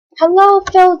Hello,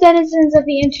 fellow denizens of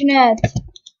the internet.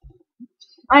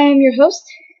 I am your host,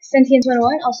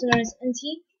 Sentient21, also known as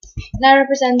Enti, and I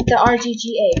represent the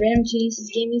RGGA, Random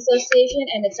Geniuses Gaming Association,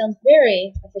 and it sounds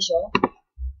very official,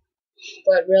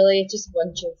 but really it's just a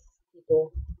bunch of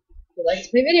people who like to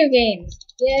play video games.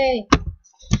 Yay!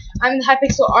 I'm in the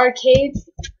Hypixel Arcade.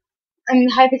 I'm in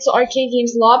the Hypixel Arcade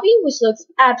Games lobby, which looks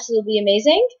absolutely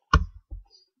amazing.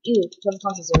 Ew, love the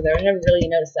consoles over there. I never really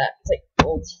noticed that. It's like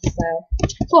old style.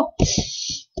 Cool.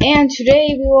 And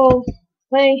today we will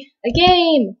play a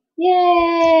game.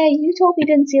 Yay! You totally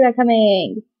didn't see that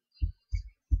coming.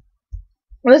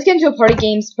 Well, let's get into a party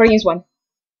games. Party games 1.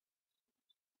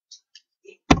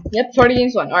 Yep, party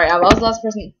games 1. Alright, I was the last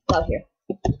person out here.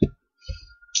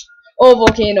 Oh,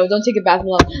 Volcano, don't take it back,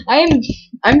 love.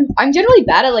 I'm generally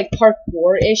bad at like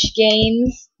parkour-ish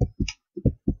games.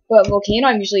 But Volcano,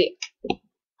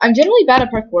 I'm generally bad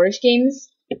at parkour-ish games.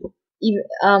 Even,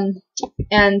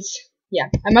 and yeah,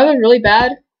 I'm either really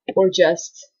bad or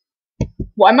just,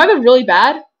 well, I'm either really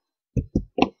bad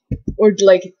or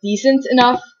like decent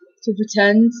enough to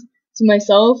pretend to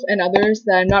myself and others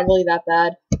that I'm not really that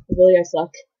bad. Really, I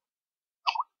suck.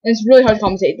 And it's really hard to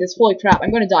commentate this. Holy crap,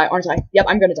 I'm gonna die, aren't I? Yep,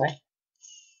 I'm gonna die.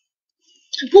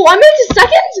 Whoa, I made it to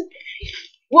second?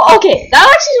 Well, okay, that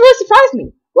actually really surprised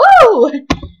me. Whoa!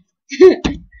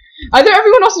 Either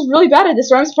everyone else is really bad at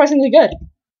this, or I'm surprisingly good.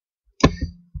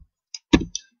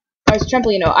 Alright, so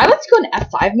Trampolino. I like to go in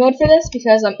F5 mode for this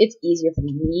because it's easier for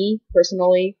me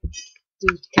personally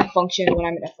to function when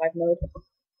I'm in F5 mode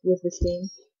with this game.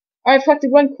 Alright, I've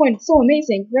collected 1 coin. It's so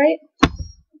amazing, right?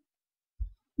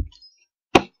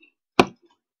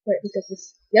 Right, look at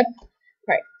this. Yep.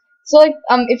 Alright. So like,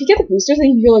 if you get the boosters, then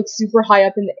you can go like super high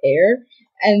up in the air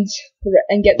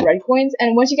and get red coins.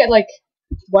 And once you get like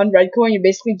 1 red coin, you're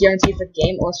basically guaranteed for the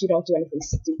game unless you don't do anything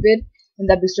stupid. And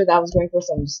that booster that I was going for,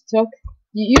 someone just took.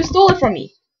 You stole it from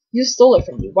me. You stole it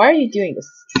from me. Why are you doing this?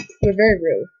 You're very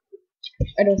rude.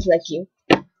 I don't like you.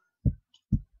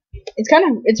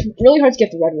 It's really hard to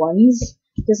get the red ones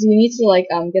because you need to like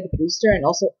get the booster and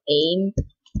also aim,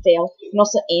 fail, and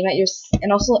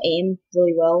also aim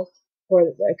really well for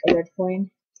like a red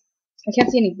coin. I can't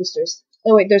see any boosters.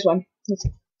 Oh wait, there's one. Let's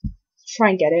try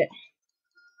and get it.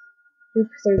 Oop,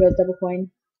 there we go, double coin.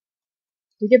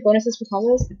 Do we get bonuses for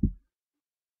combos?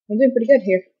 I'm doing pretty good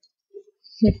here.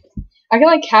 I can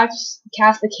like cast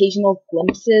occasional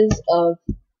glimpses of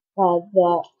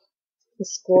the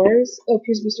scores. Oh,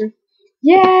 here's a booster.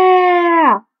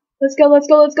 Yeah! Let's go,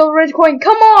 red coin.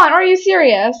 Come on, are you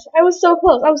serious? I was so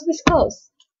close. I was this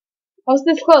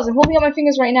close. I'm holding up my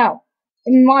fingers right now.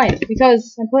 In mind,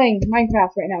 because I'm playing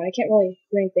Minecraft right now and I can't really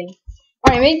do anything.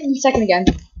 Alright, I made it in second again.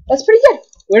 That's pretty good.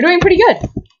 We're doing pretty good.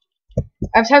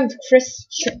 I've had Chris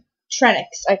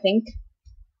Trenix, I think.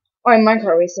 Alright,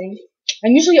 Minecraft racing.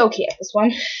 I'm usually okay at this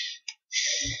one.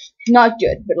 Not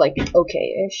good, but like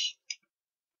okay-ish.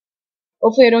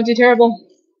 Hopefully I don't do terrible.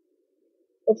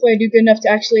 Hopefully I do good enough to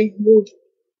actually move.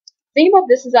 The thing about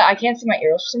this is that I can't see my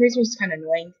arrows for some reason, which is kind of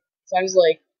annoying. So I was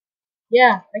like,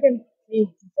 yeah, I can see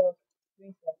myself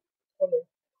doing stuff. Totally.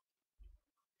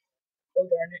 Oh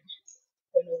darn it.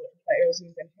 Don't know if my arrows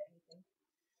even gonna hit anything.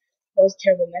 That was a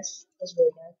terrible miss. That was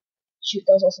really bad. Shoot,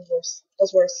 that was also worse. That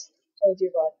was worse. Oh dear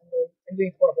god, I'm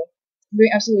doing horrible. I'm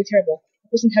doing absolutely terrible. The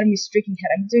person had me streaking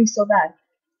head. I'm doing so bad.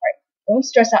 Alright, don't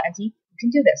stress out, Enti. You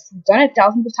can do this. You've done it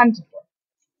thousands of times before.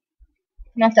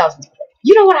 Not thousands before.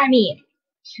 You know what I mean!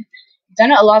 You've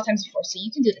done it a lot of times before, so you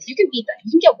can do this. You can beat them.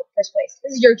 You can get first place.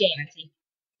 This is your game, Enti.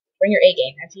 Bring your A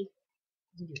game, Enti.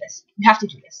 You can do this. You have to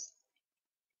do this.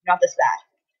 You're not this bad.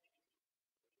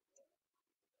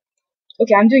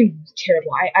 Okay, I'm doing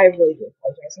terrible. I really do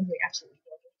apologize. I'm doing absolutely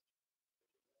horrible.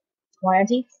 Come on,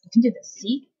 Enti. You can do this.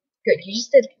 See? Good. You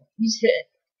just hit it.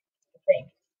 The thing.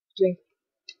 You're doing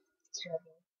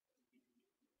terrible.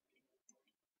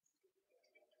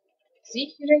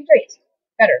 See? You're doing great.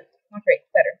 Better. Not great.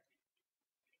 Better.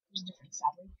 There's a difference,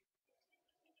 sadly.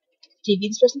 Okay, beat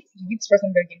this person. If you beat this person,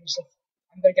 I'm gonna get myself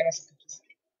cookies.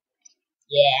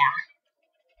 Yeah.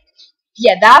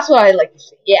 Yeah, that's what I like to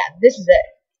see. Yeah, this is it.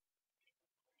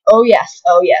 Oh yes.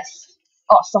 Oh yes.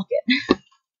 Oh, suck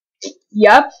it.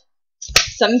 Yup.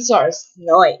 7 stars.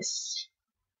 Nice.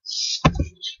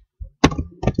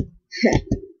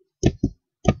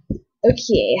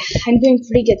 Okay, I'm doing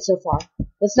pretty good so far.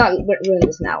 Let's not ruin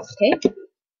this now, okay?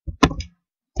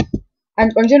 I'm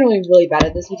generally really bad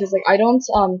at this because like I don't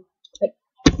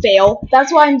fail.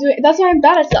 That's why I'm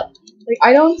bad at stuff. Like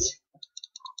I don't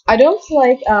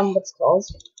like what's it called?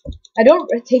 I don't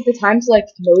take the time to like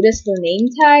notice their name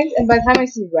tags, and by the time I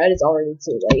see red, it's already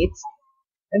too late.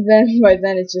 And then by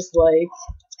then it's just like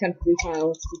it's kind of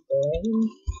futile to keep going.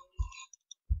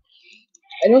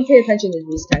 I don't pay attention to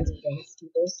these kinds of things,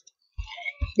 people.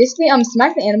 Basically,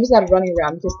 smack the animals that are running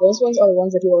around, because those ones are the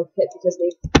ones that people hit because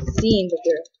they've seen that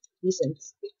they're decent.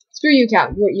 Screw you,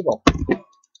 cat. You're evil.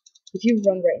 If you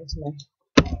run right into my...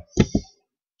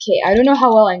 Okay, I don't know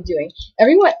how well I'm doing.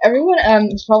 Everyone,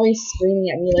 is probably screaming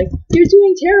at me like, "You're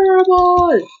doing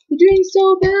terrible! You're doing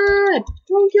so bad!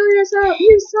 Don't kill yourself!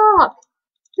 You suck!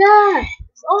 Dad!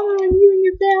 It's all on you and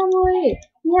your family!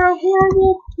 You are a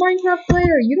horrible Minecraft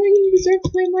player! You don't even deserve to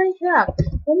play Minecraft!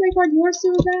 Oh my god, you are so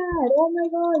bad! Oh my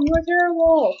god, you are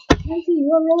terrible! Enti,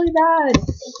 you are really bad!"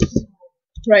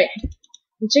 Right.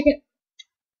 The chicken...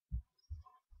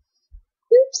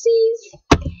 Oopsies!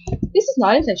 This is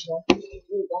not intentional.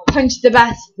 Punch the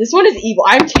bat. This one is evil.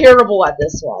 I'm terrible at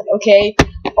this one, okay?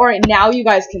 Alright, now you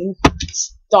guys can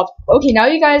stop. Okay, now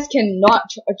you guys cannot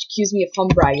accuse me of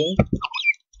humbragging.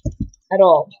 At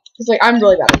all. Because, like, I'm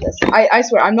really bad at this. I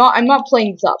swear, I'm not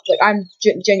playing this up. Like, I'm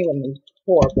genuinely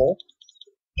horrible.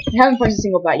 I haven't punched a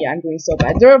single bat yet. I'm doing so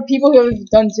bad. There are people who have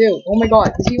done too. Oh my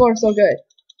god, these people are so good.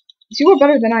 These people are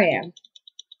better than I am.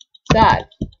 Sad.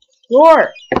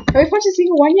 Roar! Have we punched a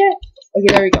single one yet? Okay,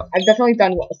 there we go. I've definitely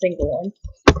done a single one.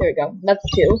 There we go. That's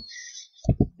 2.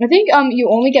 I think you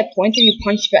only get points if you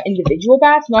punch individual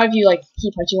bats, not if you like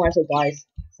keep punching one until it dies.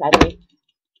 Sadly,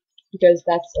 because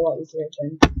that's a lot easier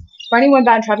than finding one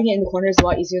bat and trapping it in the corner is a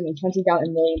lot easier than hunting down a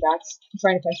million bats and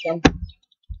trying to punch them.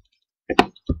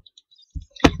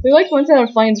 They're like ones that are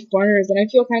flying into corners, and I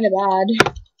feel kind of bad.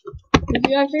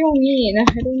 I feel mean. I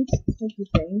don't like these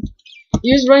things.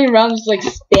 You're just running around just like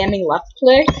spamming left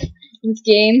click in this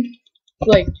game. It's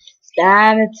like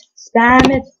spam it, spam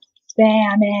it,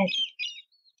 spam it,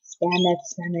 spam it,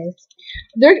 spam it.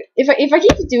 If I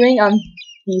keep doing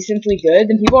decently good,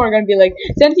 then people are gonna be like,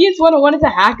 Sentience 101 is a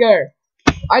hacker.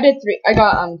 I did 3. I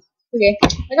got okay.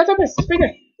 I got top is pretty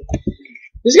good.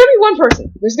 There's gonna be one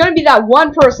person. There's gonna be that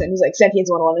one person who's like Sentience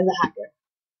 101 is a hacker.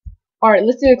 Alright,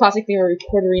 let's do the classic thing where we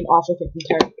quarterine off like an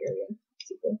entire area.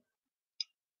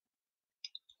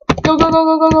 Go go go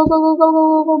go go go go go go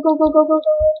go go go go go go.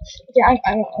 Okay, I'm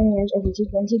okay.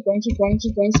 Keep going, keep going, keep going,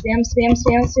 keep going. Spam, spam,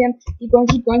 spam, spam. Keep going,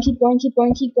 keep going, keep going, keep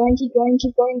going, keep going, keep going,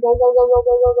 keep going. Go go go go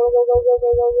go go go go go go go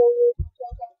go go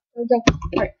go go.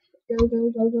 Alright, go go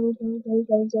go go go go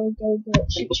go go go go.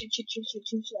 Shoot shoot shoot shoot shoot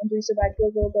shoot shoot. I'm doing so bad. Go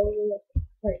go go go go.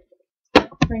 Alright.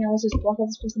 Right now, let's just block out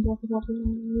this person. Block it, block it.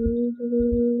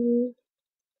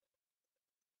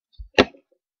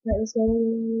 Alright, let's go.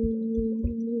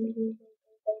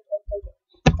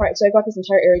 Alright, so I got this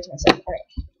entire area to myself. Alright.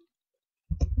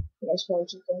 I should probably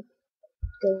keep going.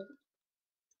 Go.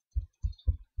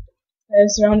 I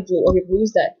surrounded blue. Okay, blue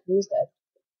is dead. Blue is dead.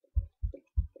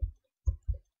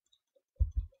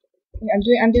 Okay,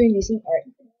 I'm doing decent. Alright.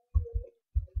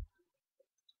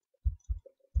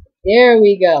 There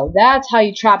we go. That's how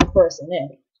you trap a person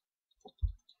in.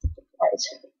 Alright.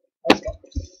 Let's go.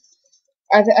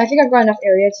 I think I've got enough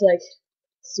area to, like,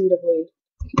 suitably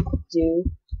do.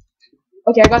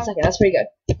 Okay, I got second. That's pretty good.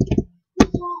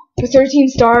 For 13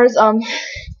 stars,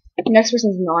 next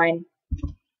person's 9.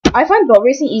 I find boat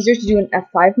racing easier to do in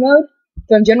F5 mode,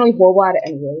 though I'm generally horrible at it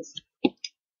anyways.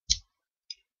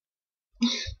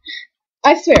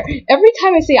 I swear, every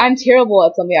time I say I'm terrible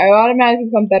at something, I automatically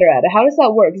become better at it. How does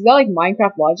that work? Is that like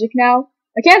Minecraft logic now?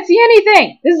 I can't see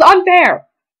anything! This is unfair!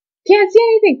 Can't see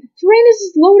anything! Terrain is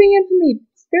just loading in for me,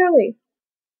 barely.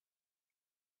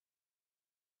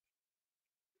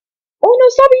 Oh no,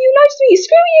 stop it, you knifed me!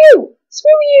 Screw you!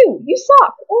 Screw you! You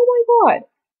suck! Oh my god!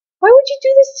 Why would you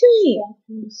do this to me?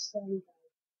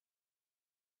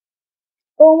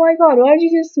 Oh my god, why would you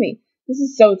do this to me? This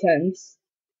is so tense.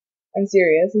 I'm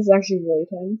serious, this is actually really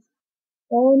tense.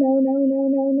 Oh no, no, no,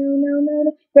 no, no, no, no,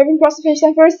 no. Whoever can cross the finish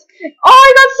line first. Oh,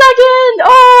 I got second!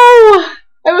 Oh!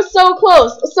 I was so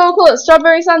close, so close.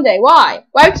 Strawberry Sundae, why?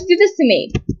 Why would you do this to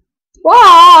me?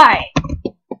 Why?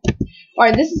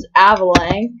 Alright, this is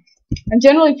Avalanche. I'm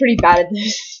generally pretty bad at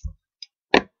this.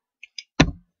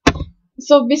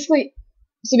 So basically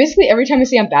every time I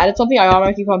say I'm bad at something, I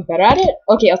automatically become better at it.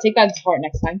 Okay, I'll take that to heart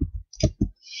next time.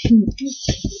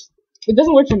 It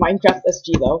doesn't work for Minecraft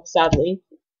SG though, sadly.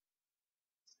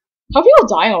 How are people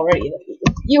dying already?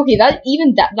 Okay,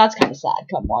 that's kind of sad.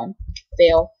 Come on,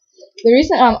 fail. The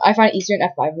reason I find it easier in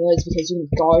F5 mode is because you can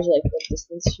gauge like what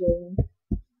distance you're in.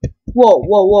 Whoa,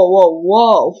 whoa, whoa, whoa,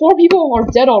 whoa! 4 people are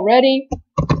dead already.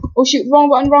 Oh shoot! Wrong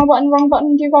button, wrong button, wrong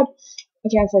button! Dear God.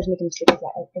 Okay, I'm forced to make a mistake like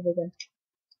that everything.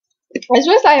 I just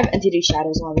realized I have entity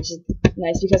shadows on, which is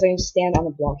nice because I can just stand on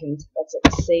the blocking. That's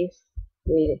like a safe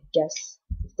way to guess,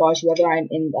 gauge whether I'm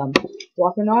in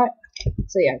block or not.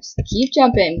 So yeah, just keep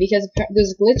jumping, because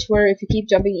there's a glitch where if you keep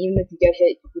jumping, even if you get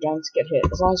hit, you don't get hit,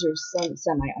 as long as you're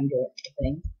semi under the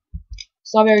thing.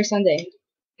 Strawberry Sunday.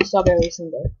 Strawberry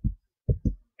Sunday.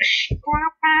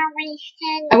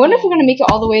 I wonder if we're gonna make it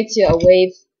all the way to a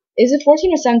wave. Is it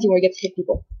 14 or 17 where you get to hit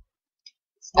people?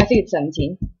 I think it's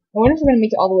 17. I wonder if we're gonna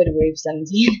make it all the way to wave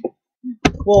 17.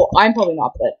 Well, I'm probably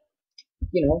not, but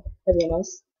you know, everyone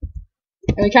else.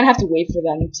 And we kind of have to wait for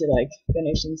them to like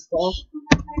finish and stuff.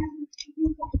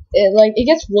 It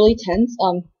gets really tense.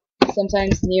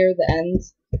 Sometimes near the end,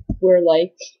 where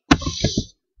like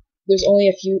there's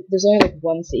only like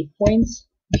one save point,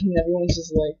 and everyone's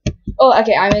just like, oh,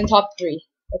 okay, I'm in top 3.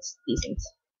 That's decent.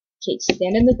 Okay,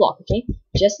 stand in the block. Okay,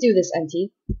 just do this,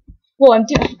 Enti. Whoa, I'm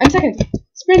second.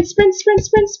 Sprint, sprint, sprint,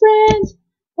 sprint, sprint.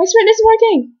 My sprint isn't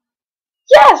working.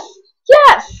 Yes,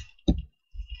 yes.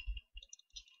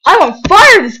 I'm on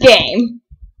fire this game!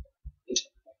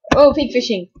 Oh, pig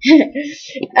fishing.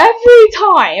 every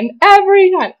time,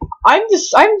 I'm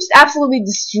just absolutely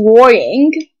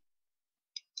destroying.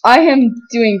 I am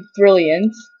doing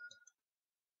brilliant.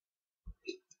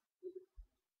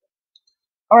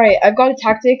 Alright, I've got a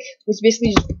tactic, which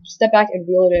basically just step back and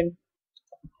reel it in.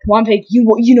 Come on, pig, you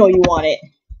know you want it.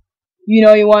 You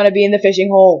know you want to be in the fishing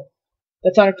hole.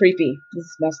 That sounded creepy. This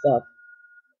is messed up.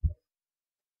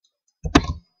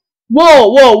 Whoa,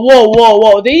 whoa, whoa, whoa,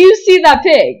 whoa. Did you see that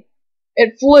pig?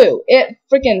 It flew. It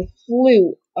freaking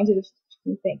flew onto the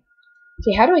thing.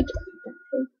 Okay, how do I get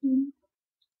that thing?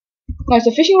 No,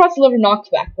 so fishing rods deliver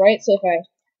knockback, right? So if I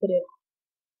put it...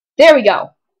 There we go.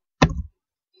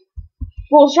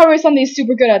 Well, Strawberry Sunday is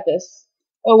super good at this.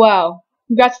 Oh, wow.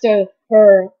 Congrats to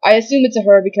her. I assume it's a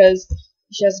her because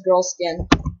she has girl skin.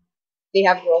 They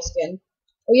have girl skin.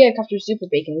 Oh yeah, Copter Super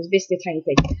Bacon. It's basically a tiny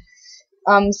pig.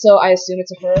 So I assume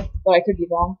it's a her, but I could be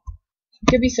wrong. It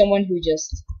could be someone who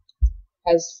just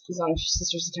is on her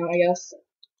sister's account, I guess.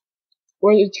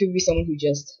 Or it could be someone who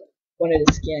just wanted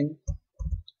a skin.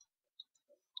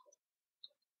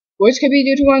 Which could be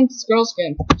due to one's girl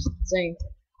skin. Just saying.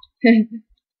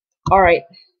 Alright.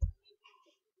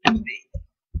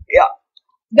 Yeah.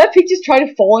 That pig just tried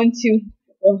to fall into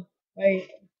my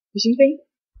fishing thing.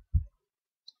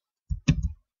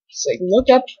 So I can look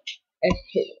up and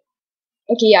hit it.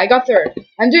 Okay, yeah, I got 3rd.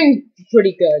 I'm doing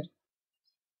pretty good.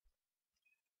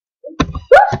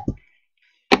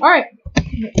 Alright.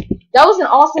 That was an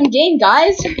awesome game,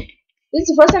 guys. This is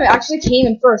the first time I actually came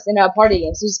in first in a party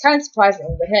game, so it's kind of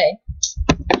surprising, but hey.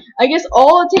 I guess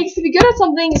all it takes to be good at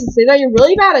something is to say that you're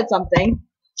really bad at something.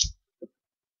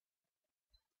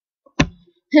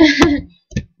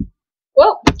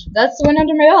 Well, that's the win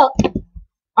under my belt.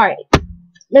 Alright.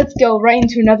 Let's go right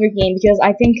into another game, because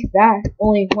I think that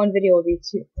only one thing will be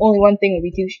too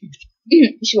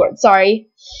short. Sorry.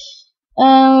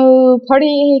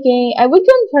 Party game. I would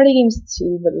go in party games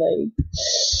too, but like,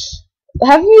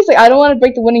 half of me is like, I don't want to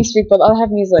break the winning streak, but the other half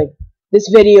of me is like, this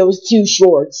video is too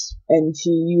short, and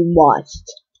you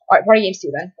must. Alright, party games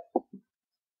too then.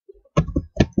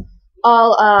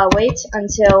 I'll wait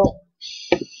until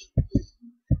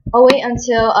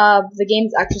the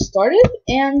game's actually started,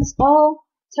 and I'll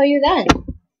tell you then.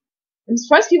 I'm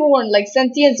surprised people weren't like,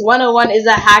 Sentience 101 is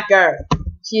a hacker.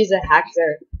 She's a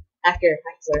hacker,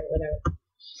 whatever.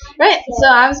 Right, so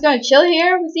I'm just gonna chill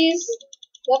here with these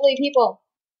lovely people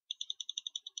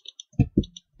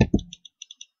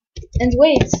and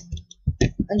wait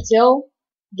until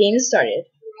game is started.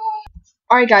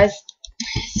 Alright guys,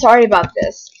 sorry about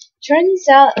this. Turns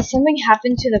out something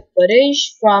happened to the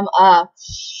footage from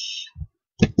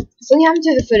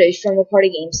the party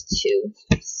games too.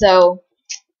 So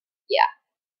yeah.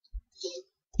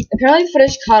 Apparently the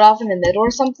footage cut off in the middle or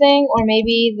something, or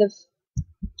maybe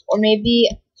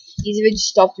EZ-Vid just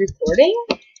stopped recording.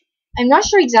 I'm not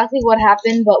sure exactly what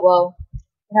happened, but well,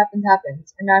 what happened.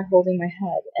 And now I'm holding my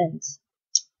head, and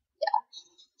yeah.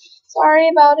 Sorry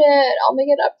about it. I'll make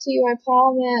it up to you, I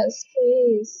promise.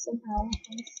 Please, somehow. I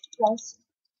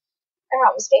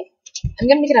promise, okay? I'm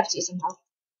gonna make it up to you somehow.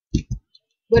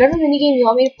 Whatever minigame you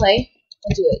want me to play,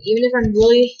 I'll do it. Even if I'm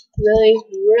really, really,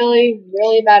 really,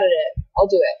 really bad at it, I'll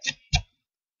do it.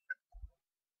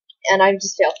 And I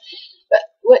just failed.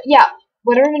 But yeah,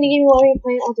 whatever minigame you want me to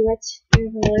play, I'll do it.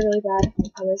 Even if I'm really, really bad, I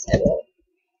promise I will.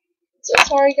 So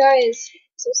sorry, guys.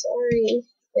 So sorry.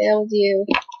 Failed you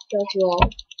all.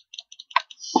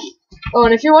 Oh,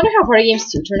 and if you're wondering how party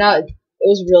games 2 turned out, it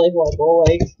was really horrible.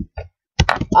 Like,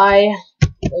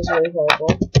 it was really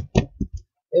horrible.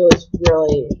 It was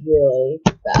really, really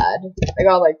bad. I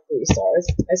got like 3 stars.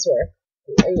 I swear.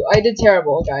 I did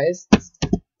terrible, guys.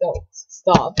 Don't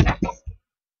stop.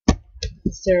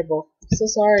 It's terrible. I'm so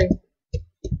sorry.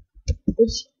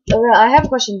 Which I have a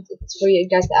question for you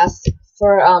guys to ask.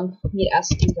 For me to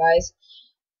ask you guys.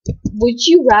 Would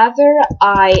you rather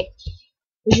I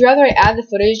add the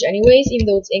footage anyways, even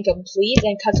though it's incomplete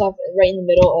and cuts off right in the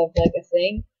middle of like a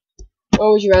thing,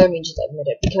 or would you rather me just admit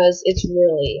it because it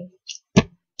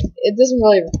doesn't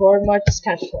really record much. It's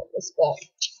kind of pointless, but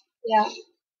yeah.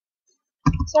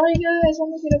 Sorry guys, I'll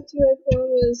make it up to you. I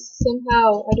promise.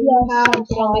 Somehow, I don't know how,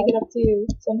 but I'll make it up to you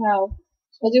somehow.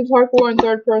 I'll do parkour in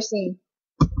third person.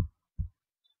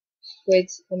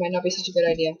 Wait, that might not be such a good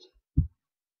idea.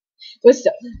 But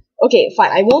still, okay,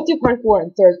 fine. I won't do parkour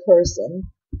in third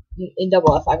person in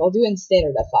double F5. I'll do it in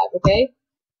standard F5. Okay,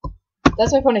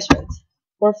 that's my punishment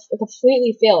for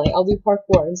completely failing. I'll do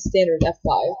parkour in standard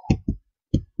F5.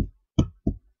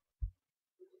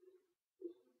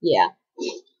 Yeah.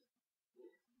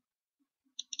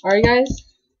 Alright, guys.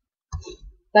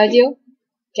 That deal?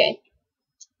 Okay.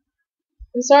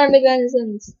 I'm sorry I made that any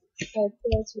sense. I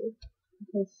failed you.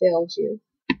 I failed you.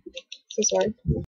 So sorry.